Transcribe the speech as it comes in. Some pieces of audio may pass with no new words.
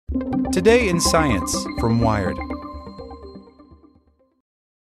Today in Science from Wired.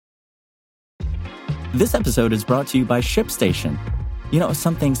 This episode is brought to you by ShipStation. You know,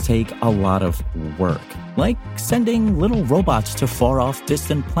 some things take a lot of work, like sending little robots to far-off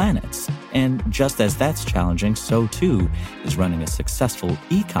distant planets. And just as that's challenging, so too is running a successful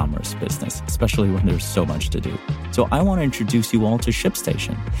e-commerce business, especially when there's so much to do. So I want to introduce you all to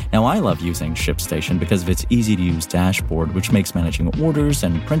ShipStation. Now, I love using ShipStation because of its easy-to-use dashboard, which makes managing orders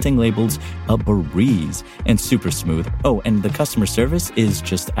and printing labels a breeze and super smooth. Oh, and the customer service is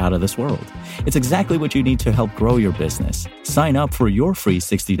just out of this world. It's exactly what you need to help grow your business. Sign up for your free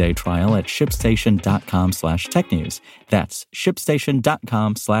 60-day trial at shipstation.com/technews. That's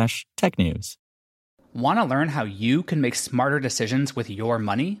shipstation.com/technews. Want to learn how you can make smarter decisions with your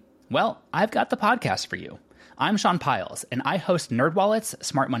money? Well, I've got the podcast for you. I'm Sean Piles, and I host NerdWallet's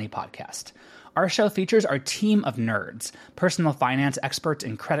Smart Money Podcast. Our show features our team of nerds, personal finance experts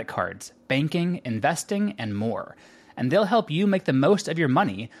in credit cards, banking, investing, and more. And they'll help you make the most of your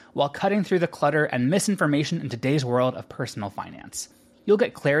money while cutting through the clutter and misinformation in today's world of personal finance. You'll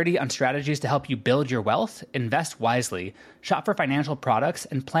get clarity on strategies to help you build your wealth, invest wisely, shop for financial products,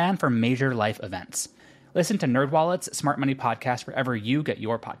 and plan for major life events. Listen to NerdWallet's Smart Money Podcast wherever you get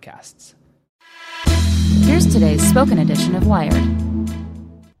your podcasts. Here's today's spoken edition of Wired.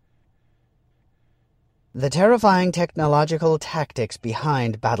 The Terrifying Technological Tactics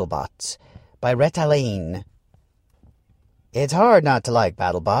Behind BattleBots by Retta Lane. It's hard not to like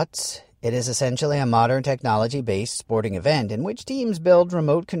BattleBots. It is essentially a modern technology-based sporting event in which teams build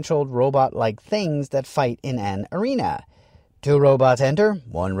remote-controlled robot-like things that fight in an arena. 2 robots enter,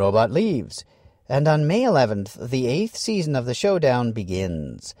 1 robot leaves. And on May 11th, the 8th season of the showdown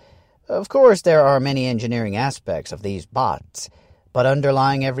begins. Of course, there are many engineering aspects of these bots, but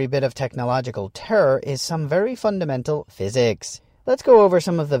underlying every bit of technological terror is some very fundamental physics. Let's go over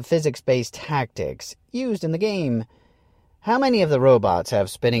some of the physics-based tactics used in the game. How many of the robots have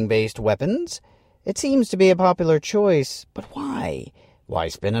spinning-based weapons? It seems to be a popular choice, but why? Why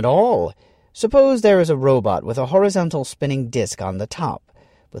spin at all? Suppose there is a robot with a horizontal spinning disc on the top,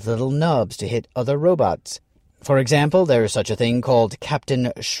 with little nubs to hit other robots. For example, there is such a thing called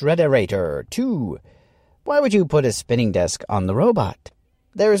Captain Shredderator 2. Why would you put a spinning disc on the robot?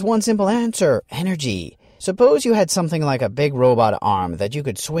 There is one simple answer: energy. Suppose you had something like a big robot arm that you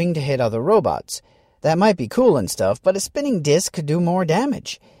could swing to hit other robots. That might be cool and stuff, but a spinning disc could do more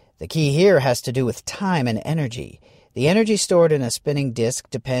damage. The key here has to do with time and energy. The energy stored in a spinning disc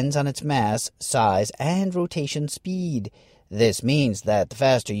depends on its mass, size, and rotation speed. This means that the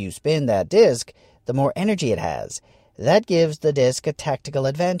faster you spin that disc, the more energy it has. That gives the disc a tactical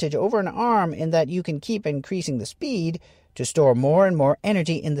advantage over an arm in that you can keep increasing the speed to store more and more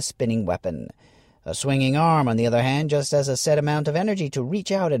energy in the spinning weapon. A swinging arm, on the other hand, just has a set amount of energy to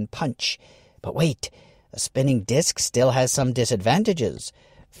reach out and punch. But wait, a spinning disc still has some disadvantages.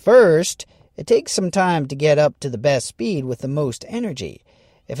 First, it takes some time to get up to the best speed with the most energy.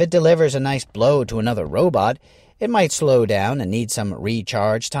 If it delivers a nice blow to another robot, it might slow down and need some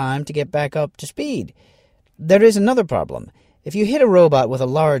recharge time to get back up to speed. There is another problem. If you hit a robot with a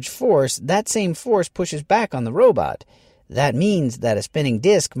large force, that same force pushes back on the robot. That means that a spinning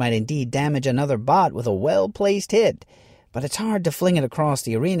disc might indeed damage another bot with a well-placed hit. But it's hard to fling it across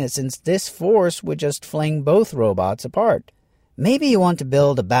the arena since this force would just fling both robots apart. Maybe you want to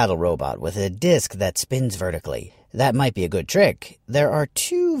build a battle robot with a disc that spins vertically. That might be a good trick. There are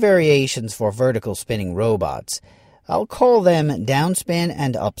 2 variations for vertical spinning robots. I'll call them downspin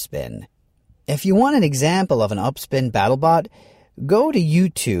and upspin. If you want an example of an upspin BattleBot, go to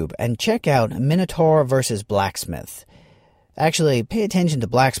YouTube and check out Minotaur vs. Blacksmith. Actually, pay attention to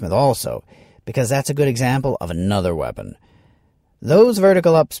Blacksmith also, because that's a good example of another weapon. Those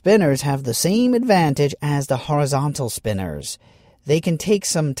vertical up spinners have the same advantage as the horizontal spinners. They can take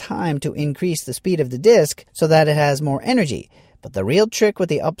some time to increase the speed of the disc so that it has more energy, but the real trick with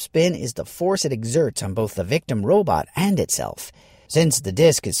the upspin is the force it exerts on both the victim robot and itself. Since the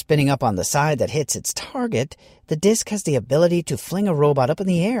disc is spinning up on the side that hits its target, the disc has the ability to fling a robot up in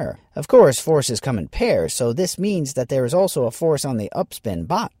the air. Of course, forces come in pairs, so this means that there is also a force on the upspin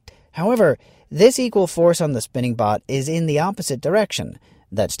bot. However, this equal force on the spinning bot is in the opposite direction.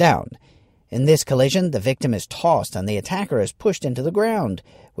 That's down. In this collision, the victim is tossed and the attacker is pushed into the ground,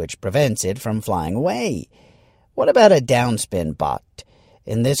 which prevents it from flying away. What about a downspin bot?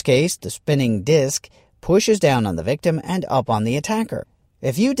 In this case, the spinning disc pushes down on the victim and up on the attacker.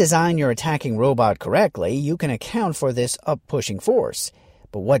 If you design your attacking robot correctly, you can account for this up-pushing force.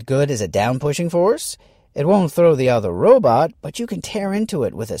 But what good is a down-pushing force? It won't throw the other robot, but you can tear into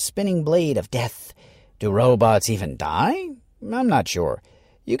it with a spinning blade of death. Do robots even die? I'm not sure.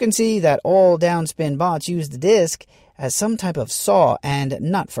 You can see that all downspin bots use the disc as some type of saw and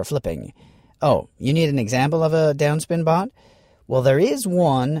nut for flipping. Oh, you need an example of a downspin bot? Well, there is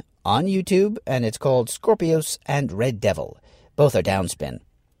one on YouTube, and it's called Scorpios and Red Devil. Both are downspin.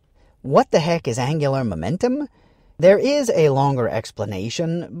 What the heck is angular momentum? There is a longer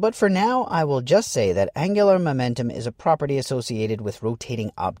explanation, but for now I will just say that angular momentum is a property associated with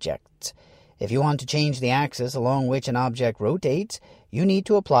rotating objects. If you want to change the axis along which an object rotates, you need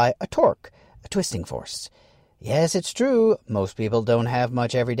to apply a torque, a twisting force. Yes, it's true, most people don't have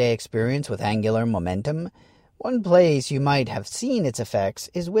much everyday experience with angular momentum. One place you might have seen its effects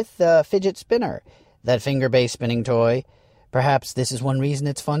is with the fidget spinner, that finger-based spinning toy. Perhaps this is one reason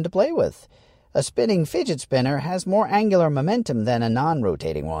it's fun to play with. A spinning fidget spinner has more angular momentum than a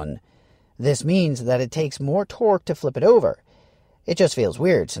non-rotating one. This means that it takes more torque to flip it over. It just feels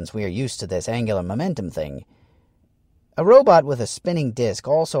weird since we are used to this angular momentum thing. A robot with a spinning disc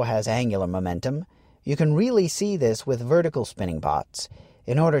also has angular momentum. You can really see this with vertical spinning bots.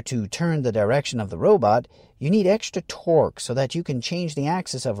 In order to turn the direction of the robot, you need extra torque so that you can change the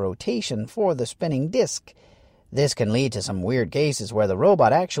axis of rotation for the spinning disc. This can lead to some weird cases where the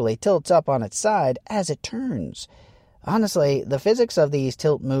robot actually tilts up on its side as it turns. Honestly, the physics of these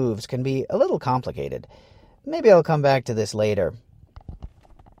tilt moves can be a little complicated. Maybe I'll come back to this later.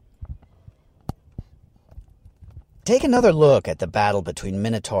 Take another look at the battle between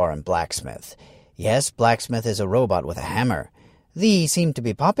Minotaur and Blacksmith. Yes, Blacksmith is a robot with a hammer. These seem to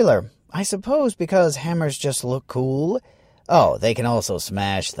be popular, I suppose because hammers just look cool. Oh, they can also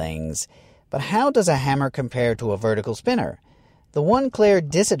smash things. But how does a hammer compare to a vertical spinner? The one clear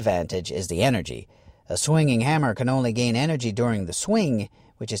disadvantage is the energy. A swinging hammer can only gain energy during the swing,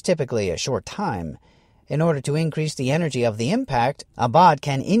 which is typically a short time. In order to increase the energy of the impact, a bot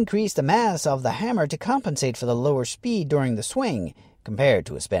can increase the mass of the hammer to compensate for the lower speed during the swing, compared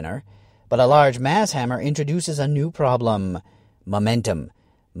to a spinner. But a large mass hammer introduces a new problem: momentum.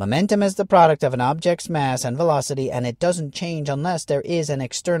 Momentum is the product of an object's mass and velocity, and it doesn't change unless there is an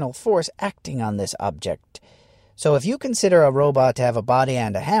external force acting on this object. So if you consider a robot to have a body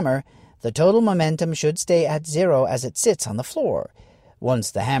and a hammer, the total momentum should stay at 0 as it sits on the floor.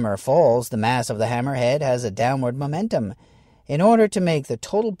 Once the hammer falls, the mass of the hammerhead has a downward momentum. In order to make the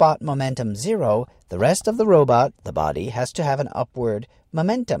total bot momentum 0, the rest of the robot, the body, has to have an upward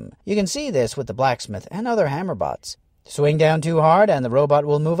momentum. You can see this with the Blacksmith and other hammer bots. Swing down too hard and the robot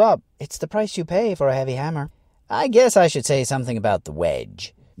will move up. It's the price you pay for a heavy hammer. I guess I should say something about the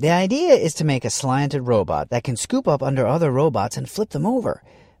wedge. The idea is to make a slanted robot that can scoop up under other robots and flip them over.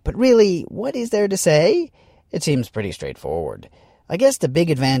 But really, what is there to say? It seems pretty straightforward. I guess the big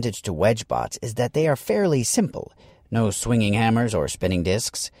advantage to wedge bots is that they are fairly simple. No swinging hammers or spinning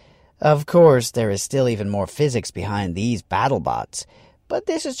discs. Of course, there is still even more physics behind these BattleBots. But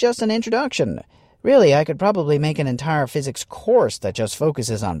this is just an introduction. Really, I could probably make an entire physics course that just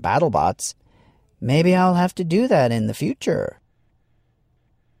focuses on BattleBots. Maybe I'll have to do that in the future.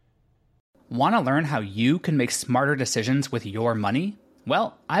 Want to learn how you can make smarter decisions with your money?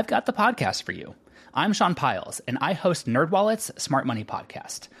 Well, I've got the podcast for you. I'm Sean Piles, and I host NerdWallet's Smart Money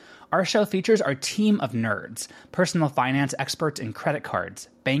Podcast. Our show features our team of nerds, personal finance experts in credit cards,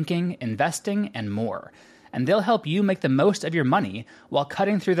 banking, investing, and more. And they'll help you make the most of your money while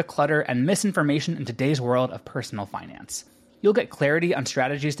cutting through the clutter and misinformation in today's world of personal finance. You'll get clarity on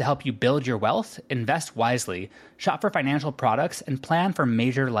strategies to help you build your wealth, invest wisely, shop for financial products, and plan for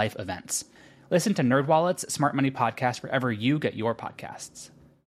major life events. Listen to NerdWallet's Smart Money Podcast wherever you get your podcasts.